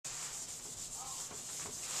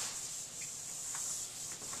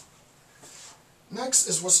Next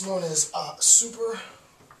is what's known as super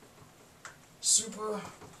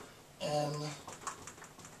and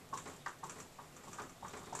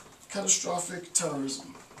catastrophic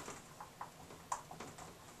terrorism.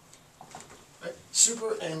 Right?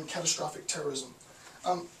 Super and catastrophic terrorism.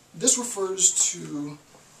 This refers to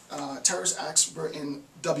terrorist acts wherein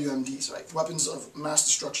WMDs, right, weapons of mass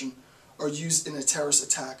destruction, are used in a terrorist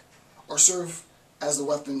attack or serve as the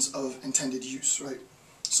weapons of intended use, right?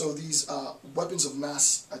 So these weapons of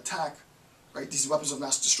mass attack, right, these weapons of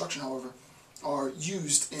mass destruction, however, are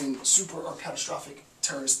used in super or catastrophic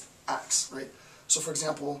terrorist acts, right? So for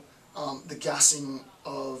example, the gassing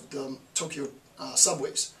of the Tokyo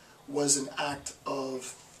subways was an act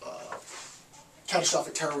of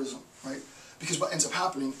catastrophic terrorism, right? Because what ends up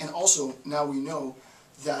happening, and also now we know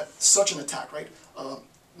that such an attack, right,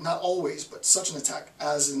 not always, but such an attack,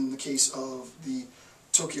 as in the case of the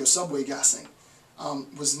Tokyo subway gassing,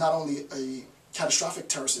 was not only a catastrophic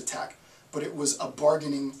terrorist attack, but it was a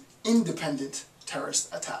bargaining independent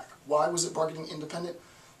terrorist attack. Why was it bargaining independent?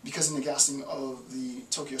 Because in the gassing of the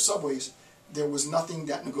Tokyo subways, there was nothing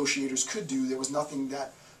that negotiators could do, there was nothing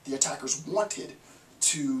that the attackers wanted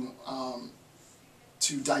to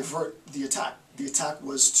divert the attack. The attack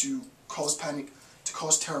was to cause panic, to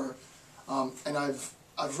cause terror, and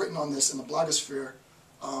I've written on this in the blogosphere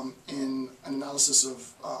in an analysis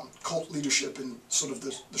of cult leadership and sort of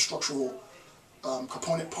the structural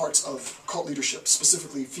component parts of cult leadership,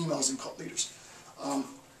 specifically females and cult leaders.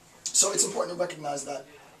 So it's important to recognize that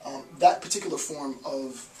that particular form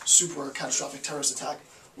of super or catastrophic terrorist attack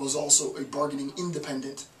was also a bargaining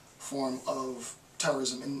independent form of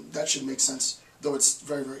terrorism, and that should make sense. Though it's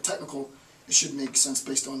very, very technical, it should make sense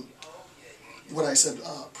based on what I said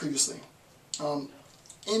previously.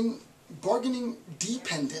 In bargaining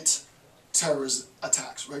dependent terrorist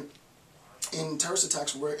attacks, right? In terrorist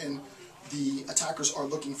attacks wherein the attackers are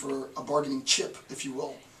looking for a bargaining chip, if you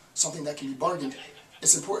will, something that can be bargained,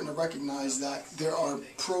 it's important to recognize that there are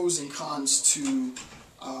pros and cons to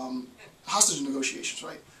hostage negotiations,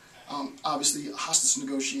 right? Obviously, hostage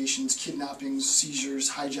negotiations, kidnappings, seizures,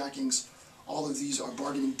 hijackings, all of these are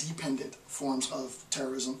bargaining dependent forms of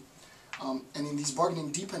terrorism. And in these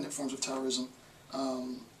bargaining dependent forms of terrorism,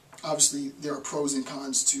 obviously there are pros and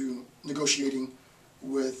cons to negotiating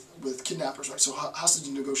with kidnappers, right? So hostage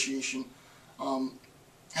negotiation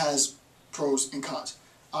has pros and cons.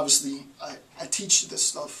 Obviously, I teach this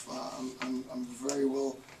stuff. I'm very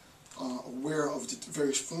well aware of the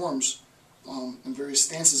various forms and various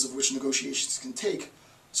stances of which negotiations can take.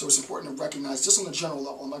 So it's important to recognize, just on a general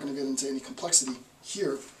level, I'm not going to get into any complexity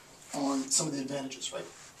here on some of the advantages, right?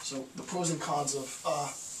 So the pros and cons of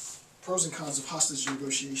hostage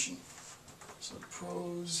negotiation. So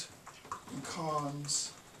pros and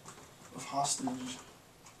cons of hostage.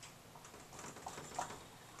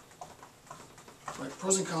 Right,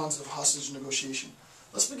 pros and cons of hostage negotiation.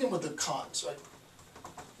 Let's begin with the cons, right?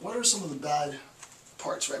 What are some of the bad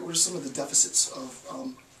parts, right? What are some of the deficits of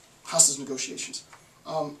hostage negotiations?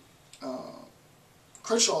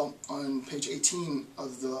 Crenshaw, on page 18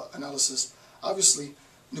 of the analysis, obviously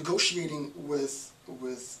negotiating with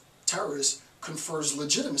terrorists confers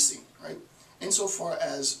legitimacy, right? Insofar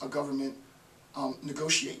as a government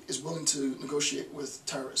is willing to negotiate with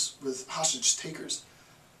terrorists, with hostage takers,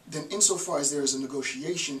 then insofar as there is a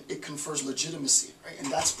negotiation, it confers legitimacy, right?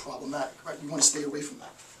 And that's problematic, right? You want to stay away from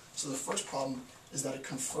that. So the first problem is that it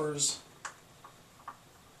confers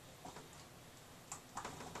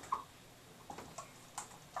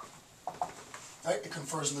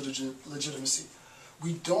legitimacy.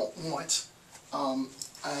 We don't want,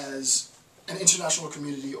 as an international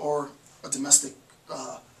community or a domestic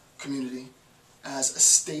community, as a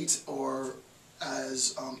state or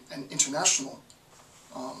as an international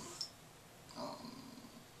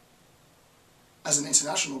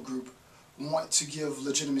group, want to give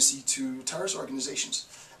legitimacy to terrorist organizations,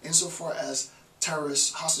 insofar as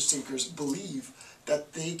terrorist hostage takers believe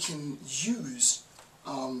that they can use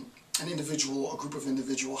an individual, a group of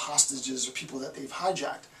individual hostages or people that they've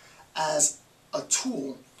hijacked as a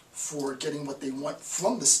tool for getting what they want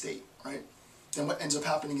from the state, right? Then what ends up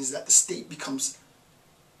happening is that the state becomes,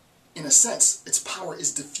 in a sense, its power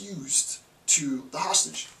is diffused to the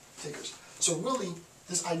hostage takers. So really,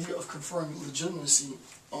 this idea of conferring legitimacy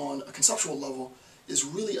on a conceptual level is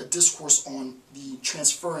really a discourse on the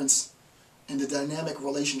transference and the dynamic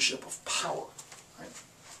relationship of power, right?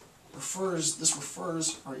 Refers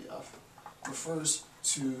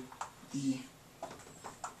to the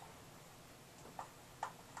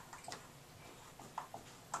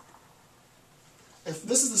if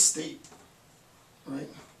this is the state, right,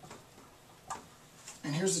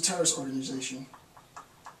 and here's the terrorist organization,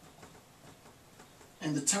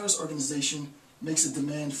 and the terrorist organization makes a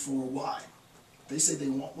demand for Y. They say they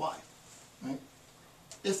want Y, right?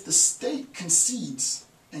 If the state concedes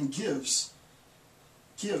and gives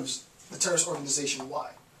the terrorist organization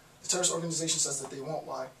Y, the terrorist organization says that they want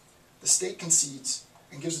Y, the state concedes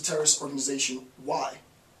and gives the terrorist organization Y,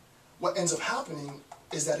 what ends up happening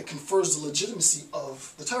is that it confers the legitimacy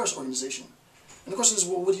of the terrorist organization. And the question is,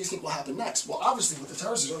 well, what do you think will happen next? Well, obviously what the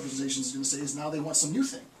terrorist organization is going to say is now they want some new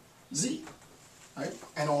thing, Z, right?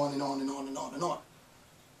 And on and on and on and on and on.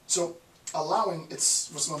 So allowing, it's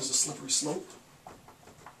what's known as a slippery slope.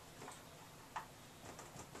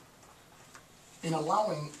 In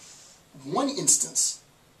allowing one instance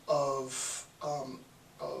of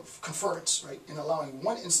conference, right? In allowing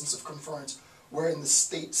one instance of conference wherein the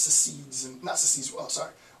state secedes, and not secedes,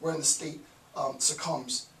 wherein the state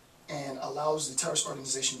succumbs and allows the terrorist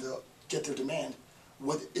organization to get their demand,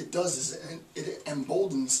 what it does is it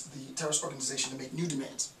emboldens the terrorist organization to make new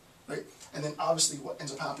demands, right? And then obviously what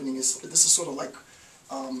ends up happening is, this is sort of like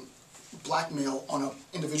blackmail on an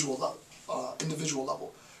individual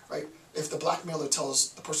level, right? If the blackmailer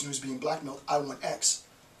tells the person who's being blackmailed, I want X,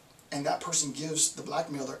 and that person gives the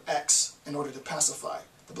blackmailer X in order to pacify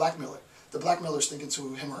the blackmailer is thinking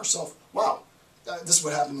to him or herself, wow, this is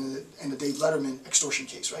what happened in the Dave Letterman extortion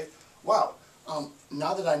case, right? Wow,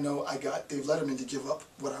 now that I know I got Dave Letterman to give up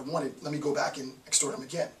what I wanted, let me go back and extort him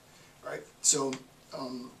again, right? So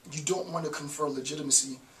you don't want to confer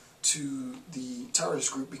legitimacy to the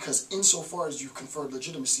terrorist group, because insofar as you conferred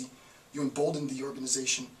legitimacy, you embolden the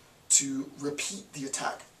organization to repeat the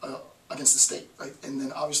attack against the state, right? And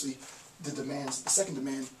then obviously the second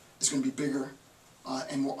demand is going to be bigger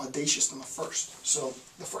and more audacious than the first. So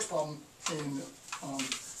the first problem in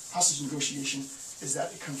hostage negotiation is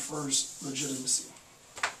that it confers legitimacy.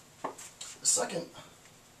 The second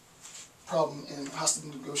problem in hostage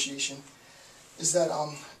negotiation is that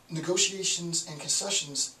negotiations and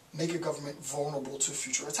concessions make a government vulnerable to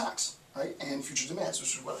future attacks, right, and future demands,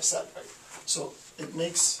 which is what I said, right? So it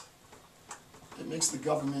makes the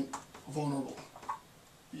government vulnerable.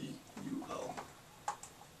 V-U-L.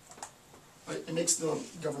 Right? It makes the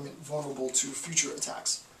government vulnerable to future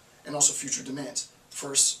attacks and also future demands.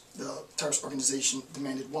 First, the terrorist organization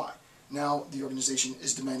demanded Y. Now the organization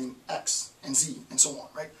is demanding X and Z and so on,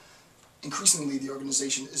 right? Increasingly, the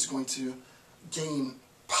organization is going to gain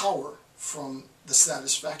power from the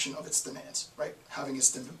satisfaction of its demands, right? Having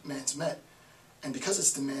its demands met. And because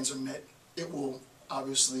its demands are met, it will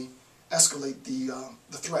obviously escalate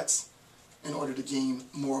the threats in order to gain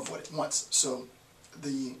more of what it wants. So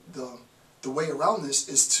the way around this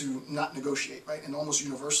is to not negotiate, right? And almost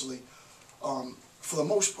universally, for the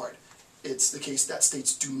most part, it's the case that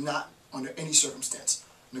states do not, under any circumstance,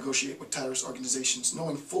 negotiate with terrorist organizations,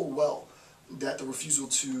 knowing full well that the refusal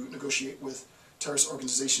to negotiate with terrorist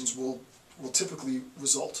organizations will typically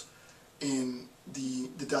result in the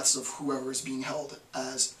deaths of whoever is being held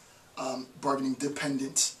as bargaining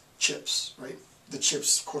dependent chips, right? The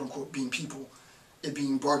chips, quote unquote, being people, it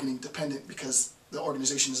being bargaining dependent because the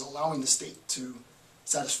organization is allowing the state to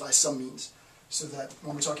satisfy some means. So that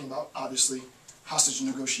when we're talking about, obviously, hostage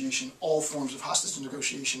negotiation, all forms of hostage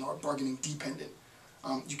negotiation are bargaining dependent.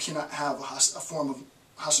 You cannot have a form of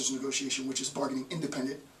hostage negotiation which is bargaining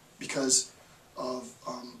independent because of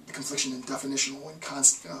the confliction in definitional and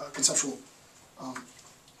conceptual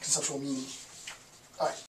meaning. All right.